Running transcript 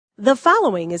The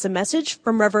following is a message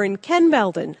from Reverend Ken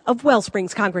Beldon of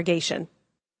WellSprings Congregation.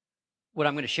 What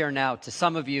I'm going to share now to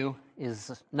some of you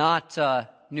is not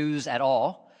news at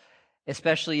all,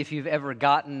 especially if you've ever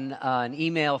gotten an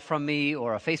email from me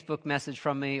or a Facebook message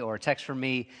from me or a text from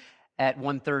me at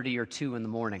 1:30 or 2 in the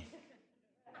morning.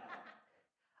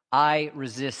 I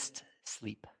resist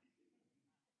sleep.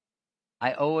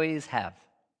 I always have,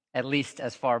 at least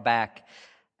as far back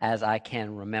as I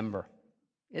can remember.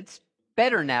 It's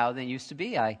better now than it used to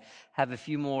be. I have a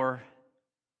few more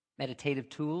meditative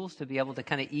tools to be able to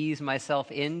kind of ease myself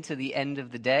into the end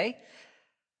of the day.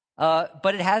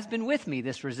 But it has been with me,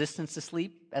 this resistance to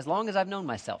sleep, as long as I've known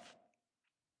myself.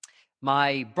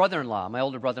 My brother-in-law, my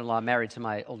older brother-in-law, married to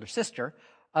my older sister,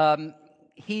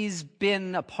 he's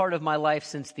been a part of my life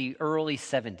since the early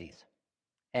 70s.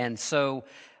 And so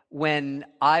when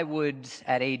I would,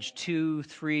 at age 2,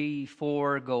 3,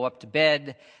 4, go up to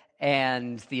bed,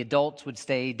 and the adults would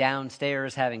stay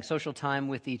downstairs having social time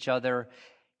with each other,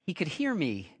 he could hear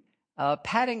me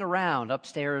padding around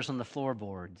upstairs on the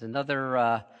floorboards.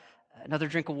 Another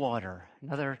drink of water.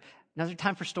 Another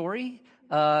time for story.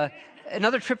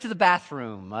 Another trip to the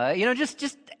bathroom.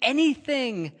 Just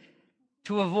anything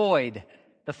to avoid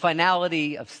the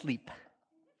finality of sleep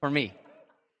for me.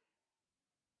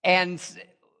 And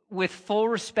with full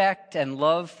respect and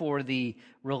love for the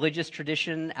religious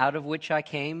tradition out of which I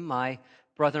came, my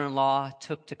brother-in-law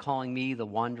took to calling me the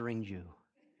Wandering Jew.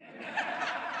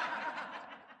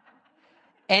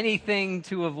 Anything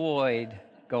to avoid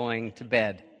going to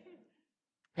bed.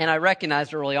 And I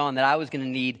recognized early on that I was going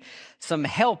to need some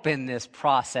help in this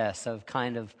process of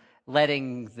kind of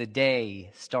letting the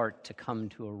day start to come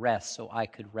to a rest so I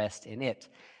could rest in it.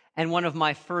 And one of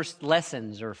my first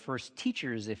lessons, or first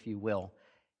teachers, if you will,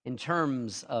 in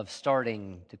terms of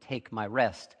starting to take my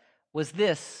rest, was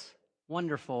this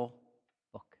wonderful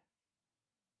book.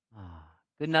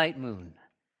 Good Night, Moon.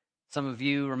 Some of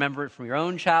you remember it from your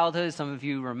own childhood. Some of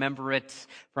you remember it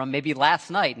from maybe last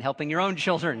night and helping your own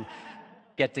children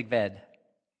get to bed.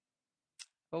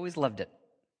 I've always loved it.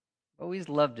 Always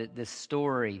loved it, this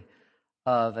story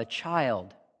of a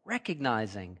child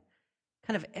recognizing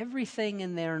kind of everything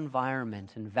in their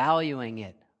environment and valuing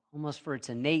it almost for its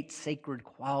innate sacred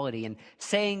quality and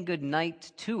saying good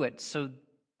night to it so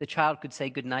the child could say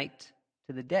good night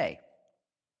to the day.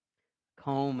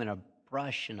 Comb and a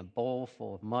brush and a bowl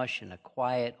full of mush and a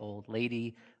quiet old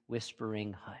lady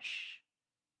whispering, hush,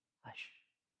 hush.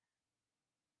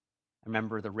 I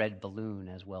remember the red balloon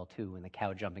as well, too, and the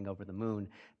cow jumping over the moon.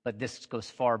 But this goes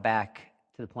far back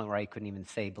to the point where I couldn't even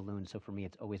say balloon, so for me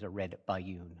it's always a red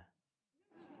balloon.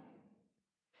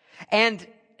 And,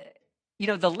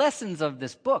 the lessons of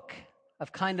this book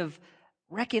of kind of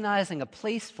recognizing a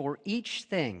place for each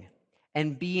thing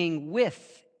and being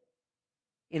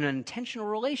in an intentional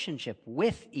relationship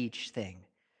with each thing.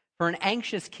 For an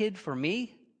anxious kid, for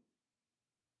me,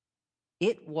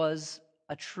 it was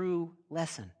a true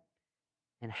lesson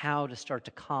in how to start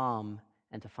to calm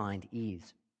and to find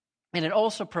ease. And it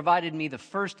also provided me the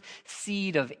first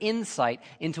seed of insight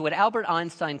into what Albert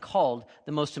Einstein called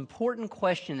the most important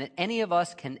question that any of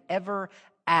us can ever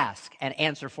ask and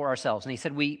answer for ourselves. And he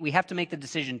said we have to make the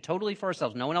decision totally for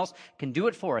ourselves. No one else can do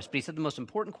it for us. But he said the most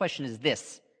important question is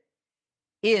this: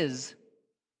 is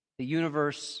the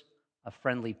universe a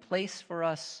friendly place for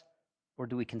us, or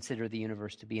do we consider the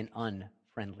universe to be an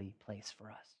unfriendly place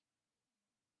for us?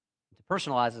 To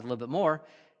personalize it a little bit more,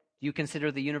 do you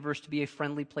consider the universe to be a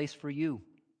friendly place for you,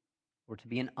 or to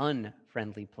be an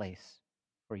unfriendly place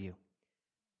for you?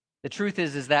 The truth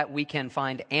is that we can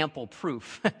find ample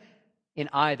proof in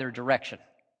either direction.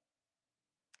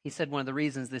 He said one of the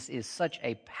reasons this is such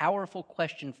a powerful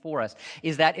question for us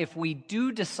is that if we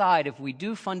do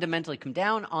fundamentally come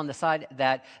down on the side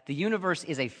that the universe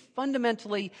is a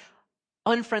fundamentally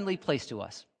unfriendly place to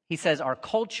us, he says our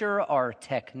culture, our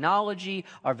technology,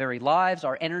 our very lives,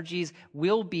 our energies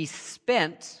will be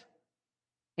spent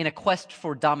in a quest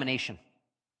for domination,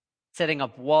 setting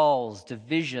up walls,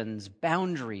 divisions,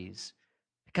 boundaries,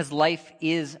 because life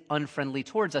is unfriendly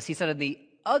towards us. He said on the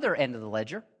other end of the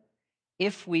ledger,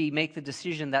 if we make the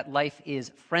decision that life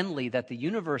is friendly, that the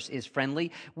universe is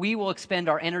friendly, we will expend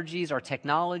our energies, our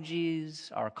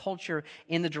technologies, our culture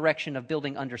in the direction of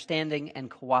building understanding and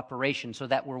cooperation so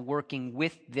that we're working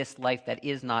with this life that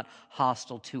is not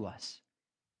hostile to us.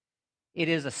 It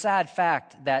is a sad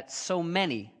fact that so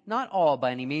many, not all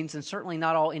by any means, and certainly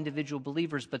not all individual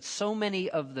believers, but so many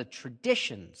of the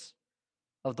traditions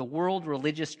of the world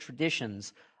religious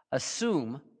traditions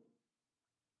assume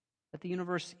that the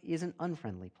universe is an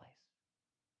unfriendly place.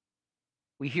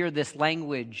 We hear this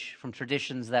language from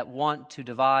traditions that want to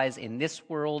devise in this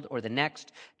world or the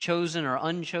next, chosen or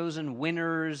unchosen,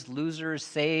 winners, losers,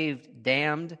 saved,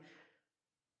 damned. And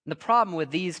the problem with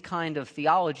these kind of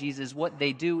theologies is what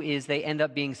they do is they end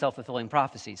up being self-fulfilling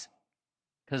prophecies.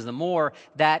 Because the more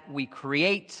that we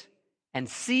create and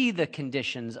see the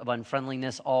conditions of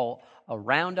unfriendliness all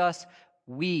around us,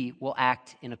 we will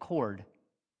act in accord,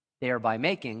 thereby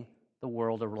making the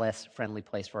world a less friendly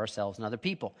place for ourselves and other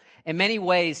people. In many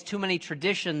ways, too many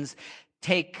traditions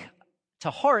take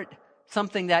to heart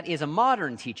something that is a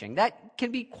modern teaching. That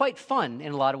can be quite fun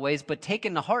in a lot of ways, but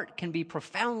taken to heart can be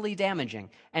profoundly damaging.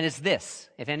 And it's this.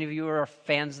 If any of you are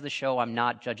fans of the show, I'm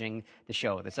not judging the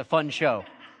show. It's a fun show.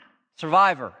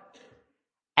 Survivor.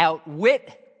 Outwit,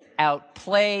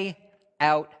 outplay,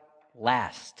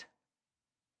 outlast.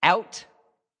 Out,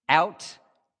 out,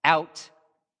 out,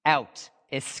 out.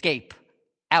 Escape,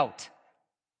 out.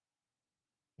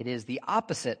 It is the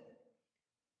opposite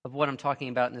of what I'm talking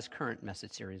about in this current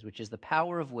message series, which is the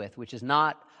power of with, which is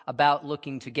not about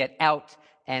looking to get out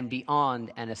and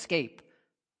beyond and escape,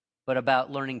 but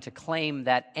about learning to claim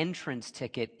that entrance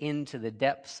ticket into the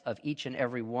depths of each and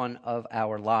every one of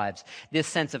our lives. This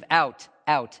sense of out,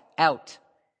 out, out,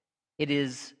 it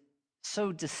is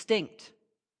so distinct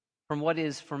from what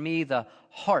is, for me, the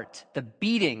heart, the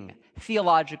beating,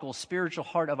 theological, spiritual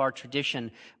heart of our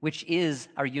tradition, which is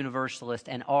our universalist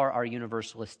and are our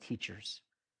universalist teachers.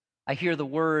 I hear the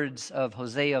words of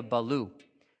Hosea Ballou,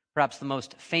 perhaps the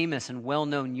most famous and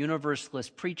well-known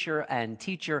universalist preacher and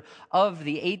teacher of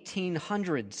the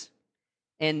 1800s.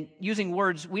 And using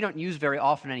words we don't use very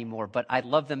often anymore, but I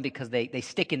love them because they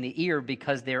stick in the ear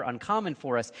because they're uncommon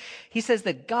for us. He says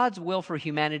that God's will for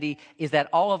humanity is that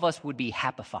all of us would be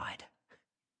happified.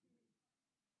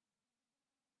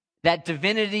 That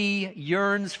divinity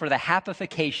yearns for the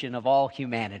happification of all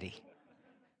humanity.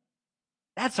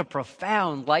 That's a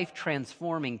profound,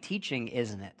 life-transforming teaching,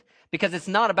 isn't it? Because it's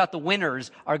not about the winners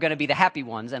are going to be the happy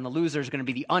ones and the losers are going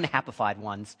to be the unhappified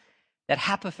ones. That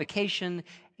happification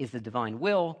is the divine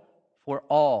will for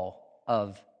all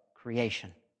of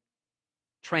creation.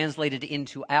 Translated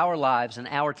into our lives and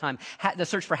our time, the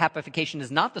search for happification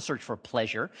is not the search for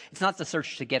pleasure. It's not the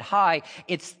search to get high.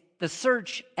 It's the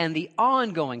search and the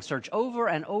ongoing search over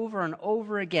and over and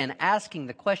over again, asking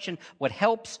the question, what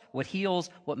helps, what heals,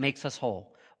 what makes us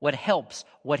whole? What helps,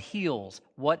 what heals,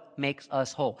 what makes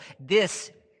us whole?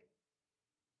 This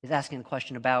is asking the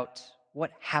question about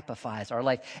what happifies our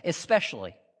life,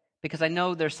 especially because I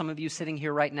know there's some of you sitting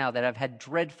here right now that have had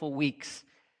dreadful weeks.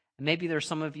 Maybe there's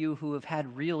some of you who have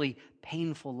had really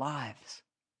painful lives.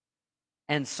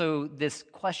 And so this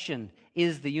question,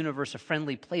 is the universe a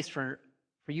friendly place for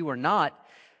you or not,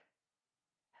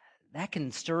 that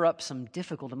can stir up some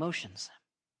difficult emotions.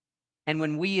 And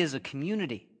when we as a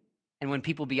community, and when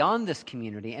people beyond this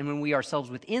community, and when we ourselves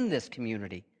within this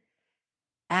community,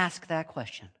 ask that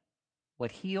question,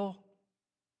 what heals,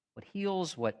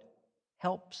 what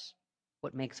helps,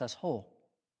 what makes us whole?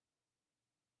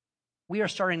 We are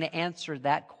starting to answer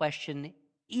that question,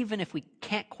 even if we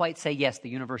can't quite say, yes, the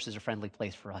universe is a friendly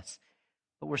place for us.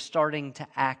 But we're starting to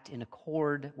act in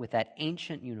accord with that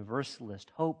ancient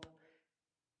universalist hope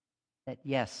that,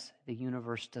 yes, the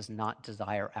universe does not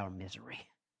desire our misery.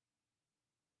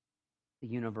 The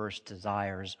universe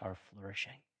desires our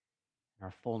flourishing,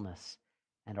 our fullness,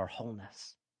 and our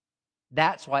wholeness.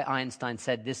 That's why Einstein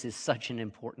said this is such an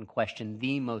important question,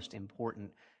 the most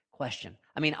important question.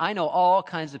 I mean, I know all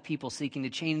kinds of people seeking to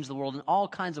change the world in all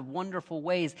kinds of wonderful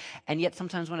ways, and yet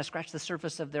sometimes when I scratch the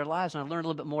surface of their lives and I learn a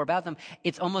little bit more about them,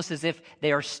 it's almost as if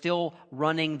they are still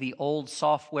running the old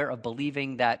software of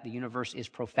believing that the universe is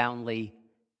profoundly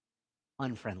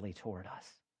unfriendly toward us.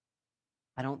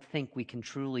 I don't think we can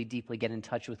truly deeply get in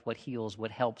touch with what heals, what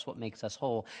helps, what makes us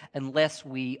whole, unless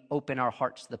we open our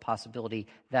hearts to the possibility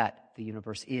that the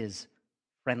universe is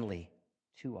friendly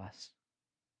to us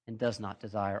and does not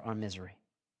desire our misery.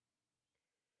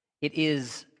 It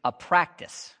is a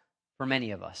practice for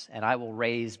many of us, and I will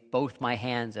raise both my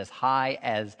hands as high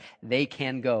as they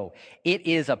can go. It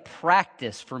is a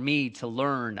practice for me to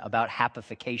learn about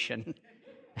happification.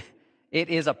 It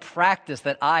is a practice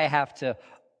that I have to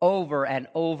over and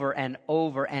over and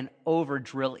over and over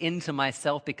drill into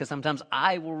myself, because sometimes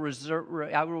I will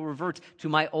revert to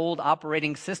my old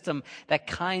operating system that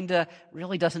kind of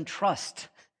really doesn't trust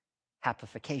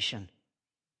happification.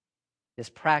 This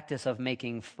practice of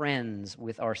making friends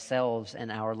with ourselves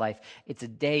and our life. It's a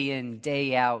day in,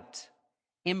 day out,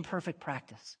 imperfect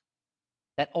practice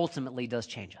that ultimately does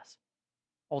change us,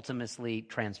 ultimately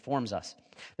transforms us.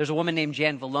 There's a woman named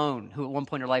Jan Valone who at one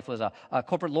point in her life was a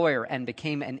corporate lawyer and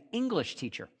became an English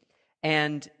teacher.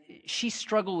 And she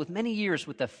struggled with many years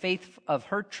with the faith of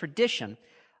her tradition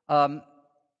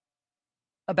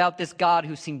about this God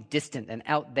who seemed distant and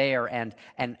out there and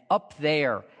up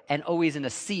there and always in a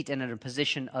seat and in a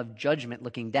position of judgment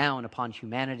looking down upon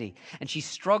humanity. And she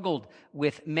struggled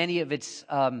with many of its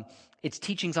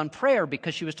teachings on prayer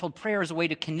because she was told prayer is a way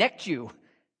to connect you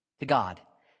to God.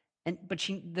 But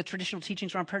the traditional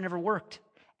teachings around prayer never worked.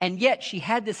 And yet she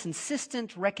had this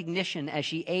insistent recognition as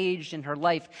she aged in her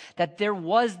life that there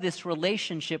was this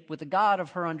relationship with the God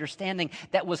of her understanding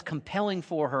that was compelling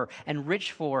for her and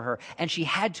rich for her. And she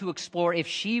had to explore if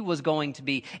she was going to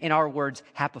be, in our words,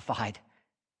 happified,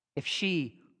 if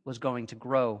she was going to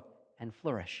grow and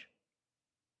flourish.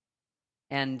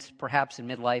 And perhaps in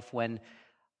midlife, when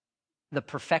the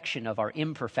perfection of our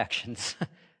imperfections,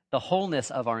 the wholeness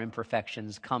of our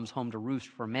imperfections comes home to roost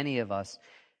for many of us,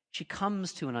 she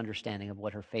comes to an understanding of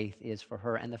what her faith is for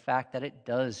her and the fact that it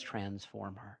does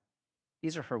transform her.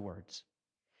 These are her words.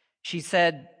 She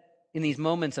said, in these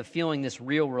moments of feeling this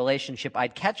real relationship,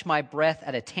 I'd catch my breath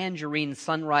at a tangerine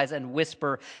sunrise and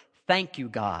whisper, "Thank you,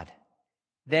 God."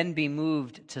 Then be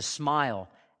moved to smile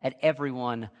at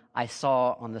everyone I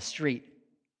saw on the street.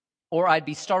 Or I'd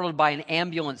be startled by an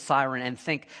ambulance siren and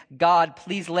think, God,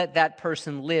 please let that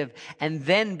person live, and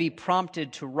then be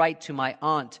prompted to write to my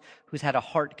aunt who's had a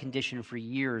heart condition for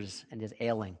years and is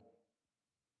ailing.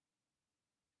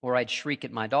 Or I'd shriek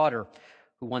at my daughter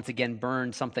who once again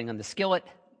burned something on the skillet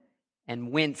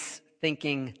and wince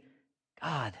thinking,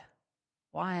 God,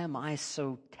 why am I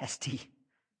so testy?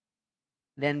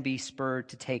 Then be spurred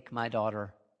to take my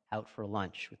daughter out for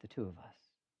lunch with the two of us.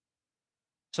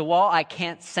 So while I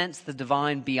can't sense the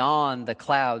divine beyond the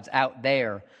clouds out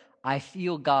there, I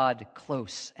feel God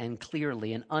close and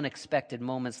clearly in unexpected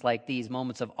moments like these,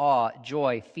 moments of awe,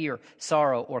 joy, fear,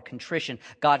 sorrow, or contrition.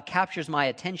 God captures my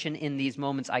attention in these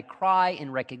moments. I cry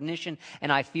in recognition,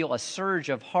 and I feel a surge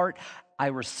of heart. I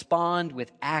respond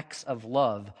with acts of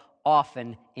love,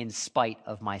 often in spite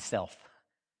of myself.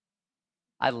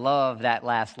 I love that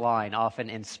last line, often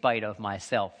in spite of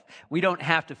myself. We don't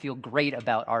have to feel great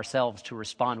about ourselves to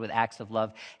respond with acts of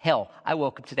love. Hell, I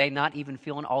woke up today not even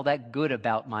feeling all that good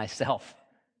about myself.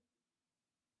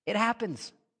 It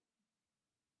happens.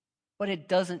 But it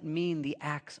doesn't mean the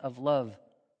acts of love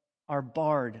are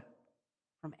barred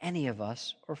from any of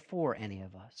us or for any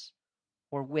of us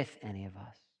or with any of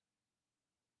us.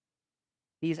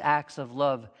 These acts of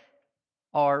love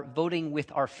are voting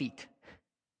with our feet.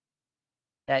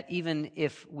 That even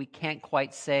if we can't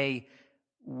quite say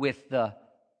with the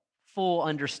full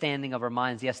understanding of our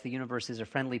minds, yes, the universe is a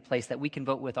friendly place, that we can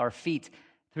vote with our feet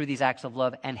through these acts of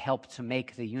love and help to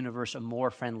make the universe a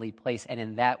more friendly place, and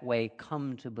in that way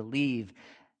come to believe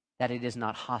that it is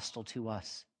not hostile to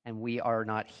us and we are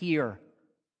not here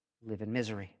to live in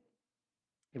misery.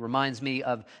 It reminds me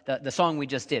of the song we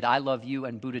just did, I Love You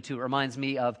and Buddha Too. It reminds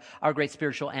me of our great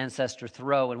spiritual ancestor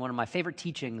Thoreau and one of my favorite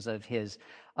teachings of his.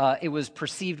 It was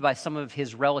perceived by some of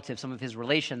his relatives, some of his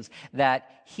relations, that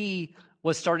he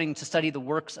was starting to study the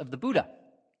works of the Buddha.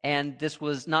 And this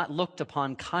was not looked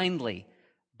upon kindly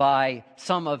by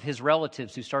some of his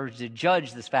relatives who started to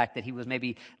judge this fact that he was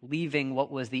maybe leaving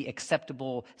what was the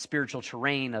acceptable spiritual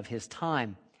terrain of his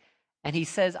time. And he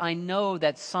says, I know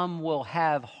that some will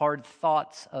have hard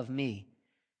thoughts of me,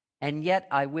 and yet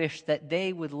I wish that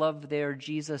they would love their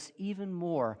Jesus even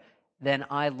more than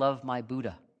I love my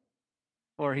Buddha.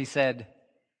 Or he said,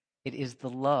 it is the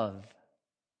love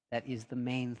that is the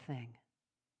main thing.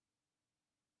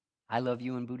 I love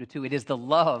you and Buddha too. It is the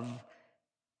love,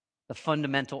 the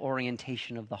fundamental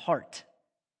orientation of the heart,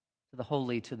 to the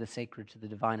holy, to the sacred, to the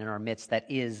divine in our midst, that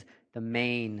is the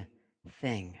main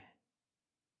thing.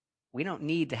 We don't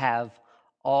need to have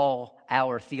all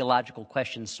our theological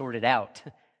questions sorted out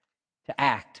to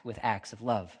act with acts of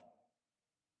love.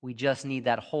 We just need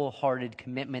that wholehearted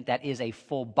commitment that is a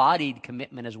full-bodied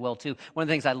commitment as well, too. One of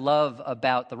the things I love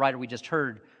about the writer we just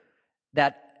heard,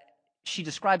 that she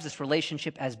describes this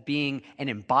relationship as being an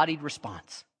embodied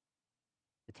response.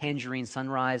 The tangerine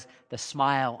sunrise, the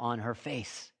smile on her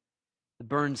face. The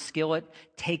burned skillet,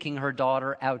 taking her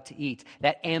daughter out to eat.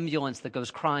 That ambulance that goes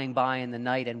crying by in the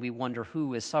night and we wonder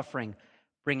who is suffering,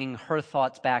 bringing her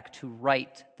thoughts back to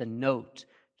write the note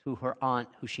to her aunt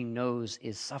who she knows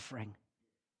is suffering.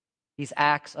 These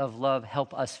acts of love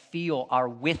help us feel our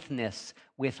witness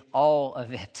with all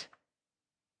of it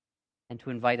and to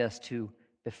invite us to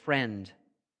befriend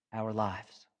our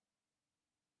lives.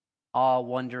 Awe,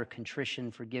 wonder, contrition,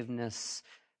 forgiveness,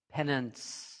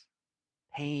 penance,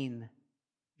 pain,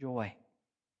 joy.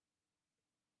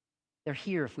 They're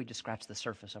here if we just scratch the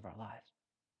surface of our lives.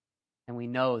 And we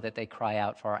know that they cry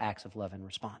out for our acts of love and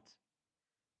response.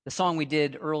 The song we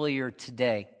did earlier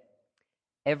today,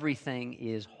 Everything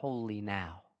is Holy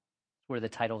Now, where the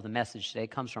title of the message today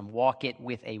comes from. Walk it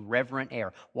with a reverent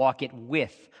air. Walk it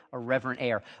with a reverent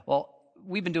air. Well,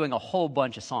 we've been doing a whole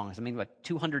bunch of songs.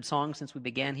 200 songs since we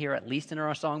began here, at least in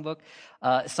our songbook.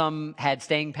 Some had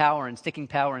staying power and sticking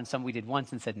power, and some we did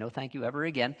once and said, no thank you ever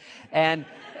again. And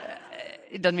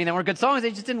it doesn't mean they weren't good songs, they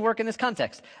just didn't work in this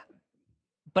context.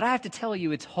 But I have to tell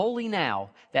you, it's holy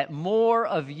now that more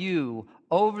of you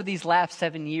over these last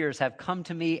 7 years have come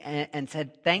to me and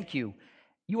said, thank you.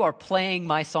 You are playing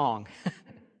my song.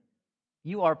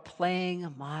 You are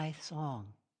playing my song.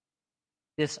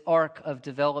 This arc of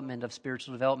development, of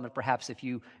spiritual development, perhaps if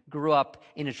you grew up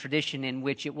in a tradition in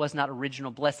which it was not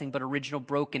original blessing, but original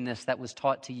brokenness that was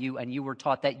taught to you, and you were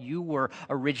taught that you were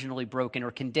originally broken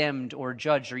or condemned or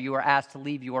judged, or you were asked to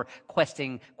leave your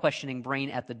questioning brain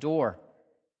at the door.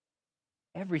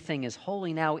 Everything is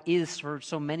holy now is, for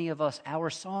so many of us, our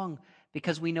song,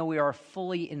 because we know we are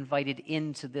fully invited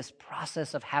into this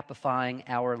process of happifying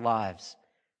our lives.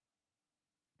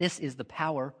 This is the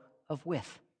power of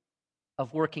with,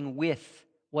 of working with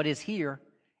what is here,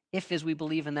 if, as we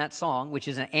believe in that song, which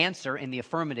is an answer in the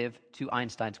affirmative to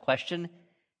Einstein's question,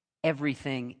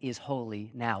 everything is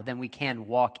holy now, then we can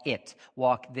walk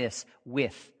this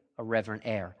with a reverent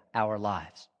air, our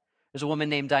lives. There's a woman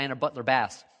named Diana Butler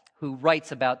Bass who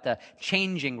writes about the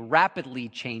changing, rapidly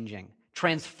changing,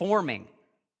 transforming,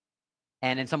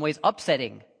 and in some ways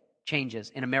upsetting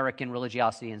changes in American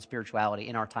religiosity and spirituality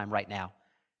in our time right now.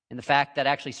 And the fact that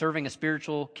actually serving a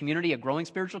spiritual community, a growing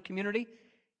spiritual community,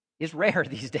 is rare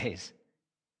these days.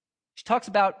 She talks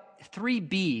about 3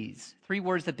 B's, 3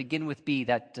 words that begin with B,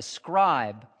 that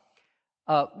describe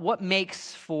what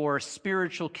makes for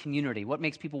spiritual community, what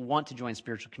makes people want to join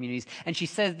spiritual communities. And she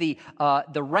says the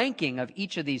ranking of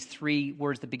each of these 3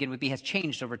 words that begin with B has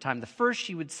changed over time. The first,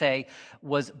 she would say,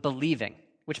 was believing,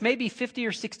 which may be 50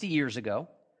 or 60 years ago.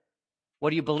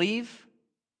 What do you believe?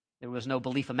 There was no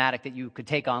belief-o-matic that you could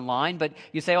take online, but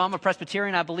you say, oh, I'm a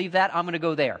Presbyterian, I believe that, I'm going to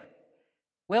go there.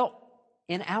 Well,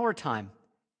 in our time,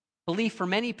 belief for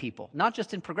many people, not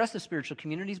just in progressive spiritual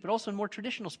communities, but also in more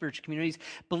traditional spiritual communities,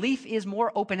 belief is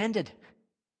more open-ended.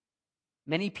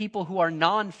 Many people who are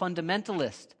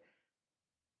non-fundamentalist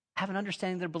have an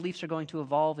understanding their beliefs are going to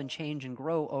evolve and change and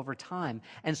grow over time.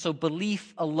 And so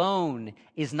belief alone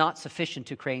is not sufficient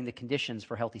to creating the conditions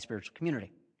for healthy spiritual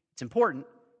community. It's important,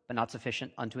 but not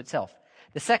sufficient unto itself.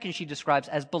 The second she describes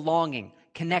as belonging,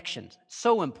 connections,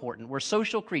 so important. We're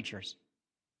social creatures.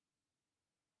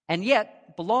 And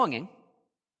yet, belonging,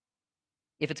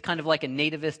 if it's kind of like a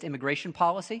nativist immigration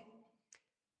policy,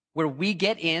 where we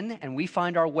get in and we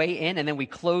find our way in and then we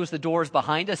close the doors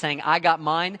behind us saying, I got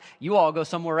mine, you all go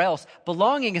somewhere else.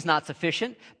 Belonging is not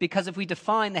sufficient, because if we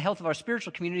define the health of our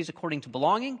spiritual communities according to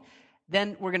belonging,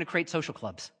 then we're going to create social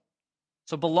clubs.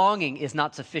 So belonging is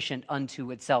not sufficient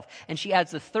unto itself. And she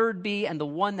adds the third B, and the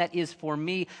one that is for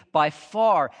me by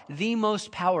far the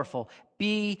most powerful,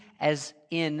 B as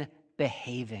in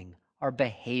behaving, our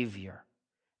behavior.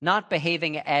 Not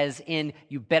behaving as in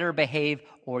you better behave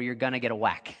or you're going to get a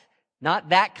whack. Not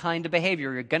that kind of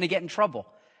behavior, you're going to get in trouble.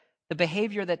 The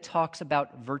behavior that talks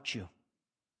about virtue,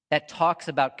 that talks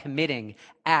about committing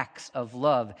acts of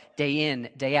love day in,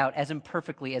 day out, as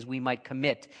imperfectly as we might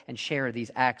commit and share these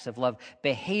acts of love.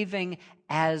 Behaving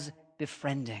as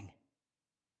befriending.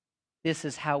 This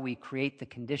is how we create the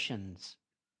conditions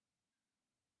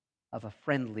of a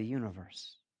friendly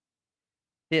universe.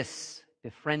 This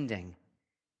befriending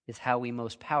is how we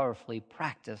most powerfully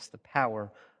practice the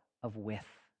power of with.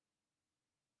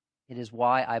 It is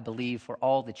why I believe, for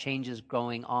all the changes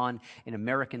going on in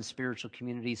American spiritual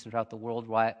communities throughout the world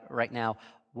right now,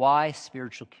 why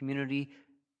spiritual community,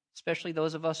 especially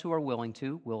those of us who are willing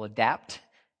to, will adapt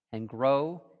and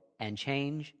grow and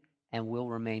change and will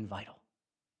remain vital.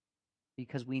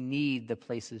 Because we need the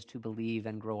places to believe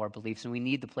and grow our beliefs, and we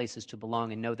need the places to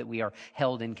belong and know that we are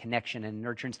held in connection and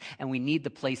nurturance, and we need the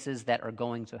places that are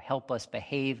going to help us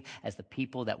behave as the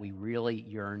people that we really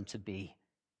yearn to be.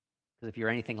 Because if you're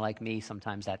anything like me,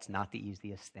 sometimes that's not the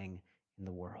easiest thing in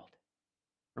the world.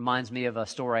 Reminds me of a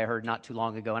story I heard not too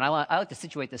long ago, and I like to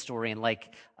situate this story in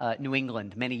New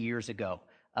England many years ago.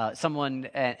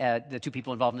 The 2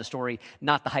 people involved in the story,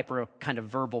 not the hyper kind of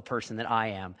verbal person that I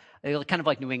am. They're kind of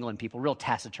like New England people, real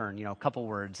taciturn, a couple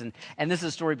words. And this is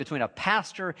a story between a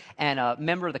pastor and a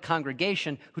member of the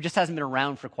congregation who just hasn't been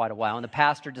around for quite a while. And the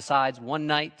pastor decides one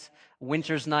night,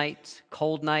 winter's night,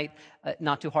 cold night,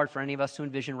 not too hard for any of us to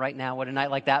envision right now what a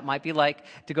night like that might be like,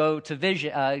 to go to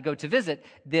visit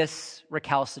this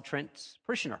recalcitrant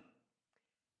parishioner.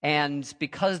 And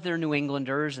because they're New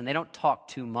Englanders and they don't talk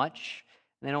too much,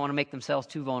 They don't want to make themselves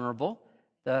too vulnerable.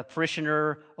 The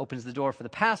parishioner opens the door for the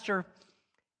pastor.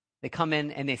 They come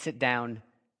in and they sit down,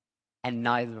 and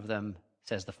neither of them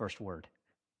says the first word.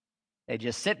 They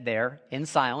just sit there in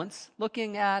silence,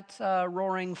 looking at a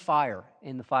roaring fire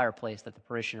in the fireplace that the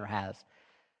parishioner has.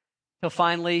 Till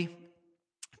finally,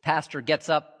 the pastor gets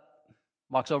up,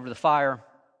 walks over to the fire,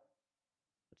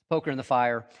 puts a poker in the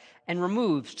fire, and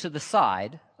removes to the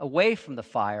side, away from the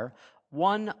fire,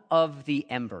 one of the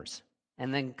embers,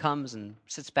 and then comes and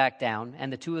sits back down,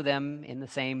 and the two of them, in the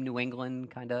same New England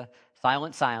kind of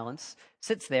silent silence,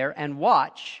 sits there and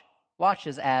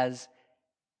watches as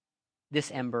this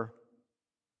ember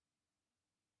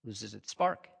loses its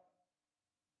spark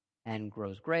and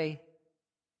grows gray,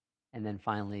 and then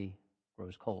finally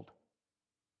grows cold.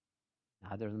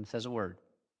 Neither of them says a word.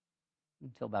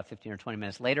 Until about 15 or 20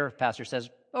 minutes later, pastor says,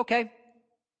 "Okay,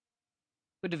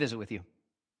 good to visit with you.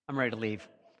 I'm ready to leave."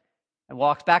 And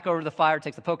walks back over to the fire,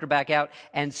 takes the poker back out,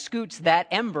 and scoots that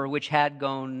ember, which had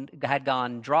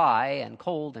gone dry and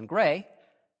cold and gray,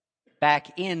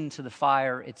 back into the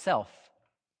fire itself,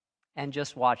 and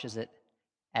just watches it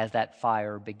as that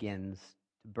fire begins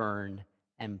to burn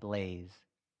and blaze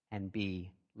and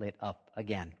be lit up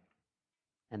again.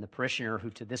 And the parishioner, who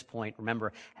to this point,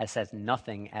 remember, has said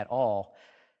nothing at all,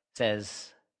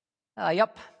 says,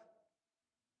 "Yep,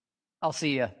 I'll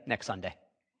see you next Sunday."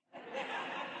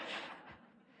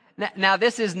 Now,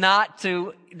 this is not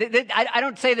to, I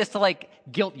don't say this to like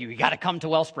guilt you. You got to come to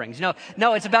WellSprings.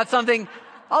 No, it's about something,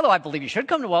 although I believe you should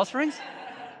come to WellSprings.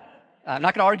 I'm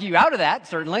not going to argue you out of that,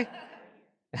 certainly.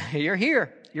 You're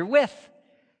here. You're with.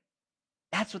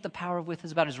 That's what the power of with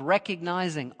is about, is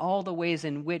recognizing all the ways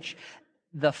in which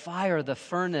the fire, the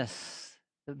furnace,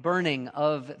 the burning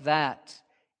of that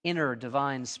inner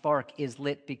divine spark is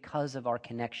lit because of our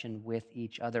connection with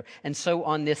each other. And so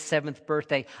on this 7th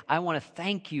birthday, I want to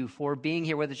thank you for being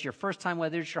here, whether it's your first time,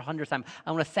 whether it's your 100th time.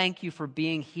 I want to thank you for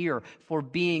being here, for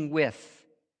being with,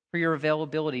 for your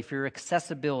availability, for your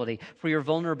accessibility, for your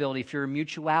vulnerability, for your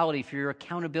mutuality, for your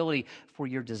accountability, for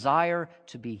your desire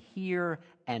to be here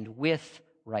and with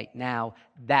right now.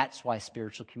 That's why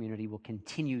spiritual community will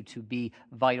continue to be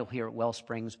vital here at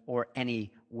WellSprings or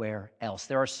anywhere else.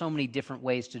 There are so many different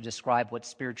ways to describe what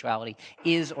spirituality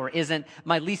is or isn't.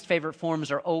 My least favorite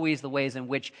forms are always the ways in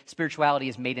which spirituality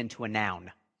is made into a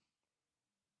noun.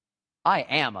 I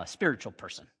am a spiritual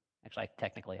person. Actually,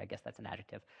 technically, I guess that's an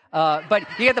adjective. But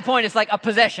you get the point. It's like a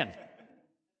possession.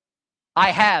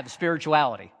 I have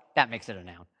spirituality. That makes it a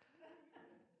noun.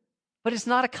 But it's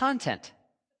not a content.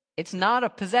 It's not a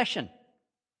possession.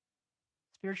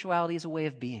 Spirituality is a way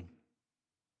of being.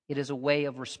 It is a way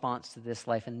of response to this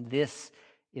life, and this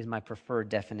is my preferred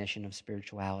definition of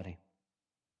spirituality.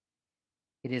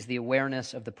 It is the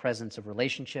awareness of the presence of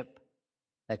relationship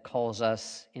that calls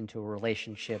us into a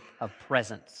relationship of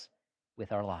presence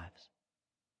with our lives.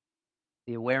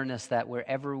 The awareness that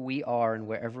wherever we are and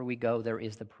wherever we go, there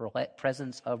is the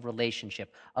presence of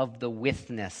relationship, of the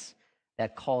withness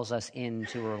that calls us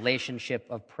into a relationship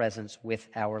of presence with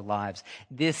our lives.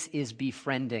 This is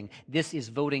befriending. This is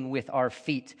voting with our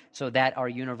feet so that our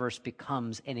universe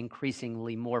becomes an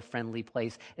increasingly more friendly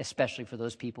place, especially for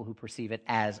those people who perceive it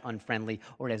as unfriendly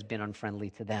or it has been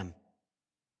unfriendly to them.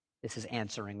 This is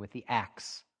answering with the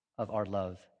acts of our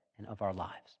love and of our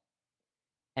lives.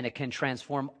 And it can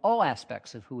transform all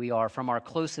aspects of who we are, from our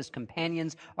closest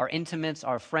companions, our intimates,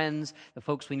 our friends, the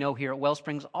folks we know here at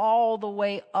WellSprings, all the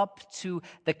way up to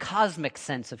the cosmic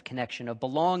sense of connection, of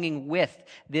belonging with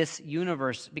this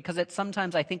universe. Because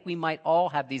sometimes I think we might all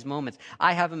have these moments.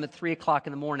 I have them at 3 o'clock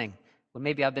in the morning, when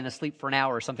maybe I've been asleep for an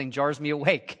hour or something jars me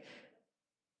awake.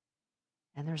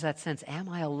 And there's that sense, am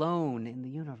I alone in the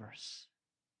universe?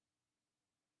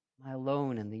 Am I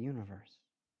alone in the universe?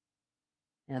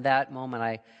 And at that moment,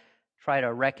 I try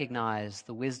to recognize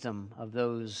the wisdom of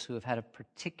those who have had a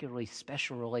particularly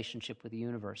special relationship with the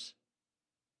universe.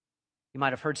 You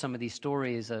might have heard some of these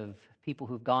stories of people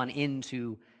who've gone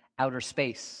into outer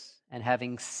space and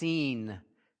having seen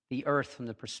the Earth from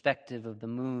the perspective of the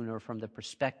moon or from the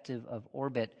perspective of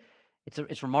orbit.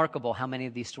 It's remarkable how many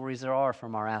of these stories there are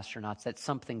from our astronauts, that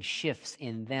something shifts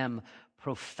in them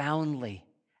profoundly.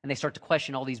 And they start to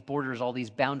question all these borders, all these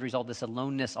boundaries, all this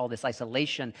aloneness, all this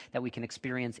isolation that we can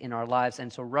experience in our lives.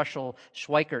 And so Russell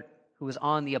Schweikert, who was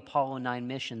on the Apollo 9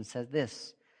 mission, says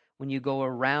this: when you go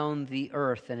around the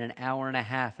earth in an hour and a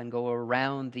half and go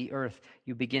around the earth,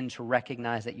 you begin to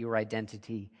recognize that your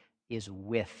identity is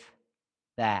with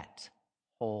that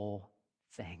whole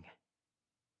thing.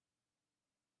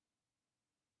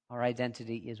 Our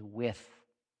identity is with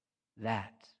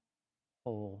that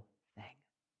whole thing.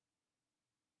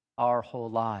 Our whole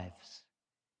lives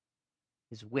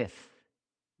is with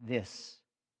this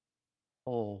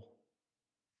whole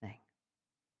thing.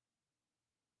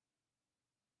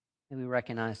 And we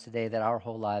recognize today that our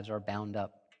whole lives are bound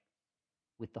up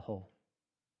with the whole.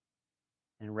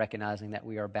 And recognizing that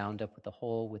we are bound up with the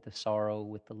whole, with the sorrow,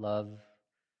 with the love,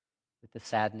 with the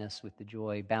sadness, with the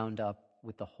joy, bound up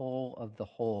with the whole of the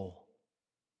whole.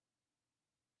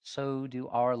 So do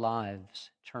our lives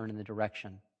turn in the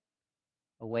direction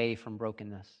away from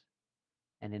brokenness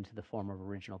and into the form of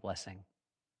original blessing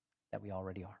that we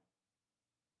already are.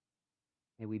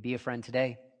 May we be a friend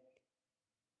today,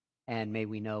 and may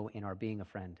we know in our being a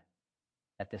friend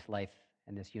that this life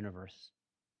and this universe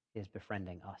is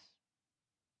befriending us.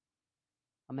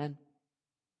 Amen.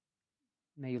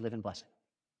 May you live in blessing.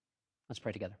 Let's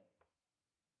pray together.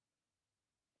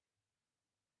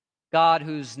 God,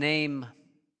 whose name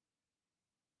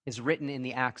is written in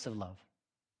the acts of love.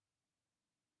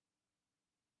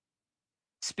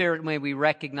 Spirit, may we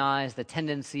recognize the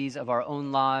tendencies of our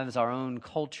own lives, our own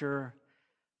culture,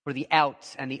 for the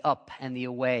out and the up and the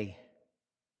away.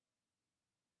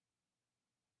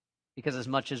 Because as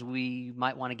much as we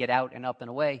might want to get out and up and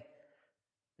away,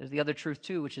 there's the other truth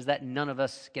too, which is that none of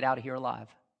us get out of here alive.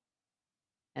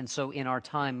 And so in our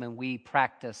time when we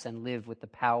practice and live with the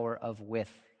power of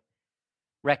with,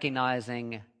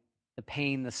 recognizing the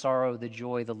pain, the sorrow, the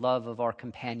joy, the love of our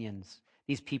companions,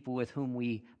 these people with whom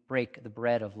we break the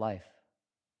bread of life.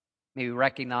 May we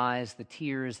recognize the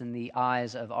tears in the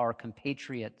eyes of our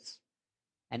compatriots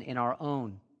and in our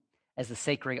own as the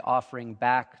sacred offering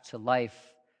back to life,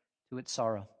 to its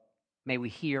sorrow. May we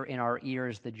hear in our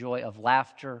ears the joy of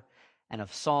laughter and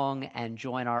of song, and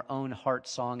join our own heart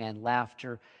song and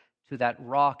laughter to that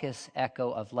raucous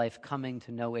echo of life coming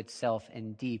to know itself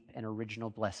in deep and original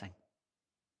blessing.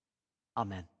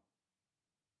 Amen.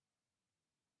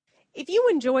 If you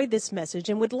enjoyed this message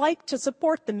and would like to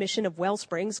support the mission of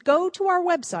WellSprings, go to our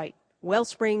website,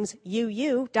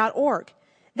 wellspringsuu.org.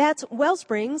 That's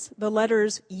WellSprings, the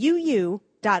letters uu.org.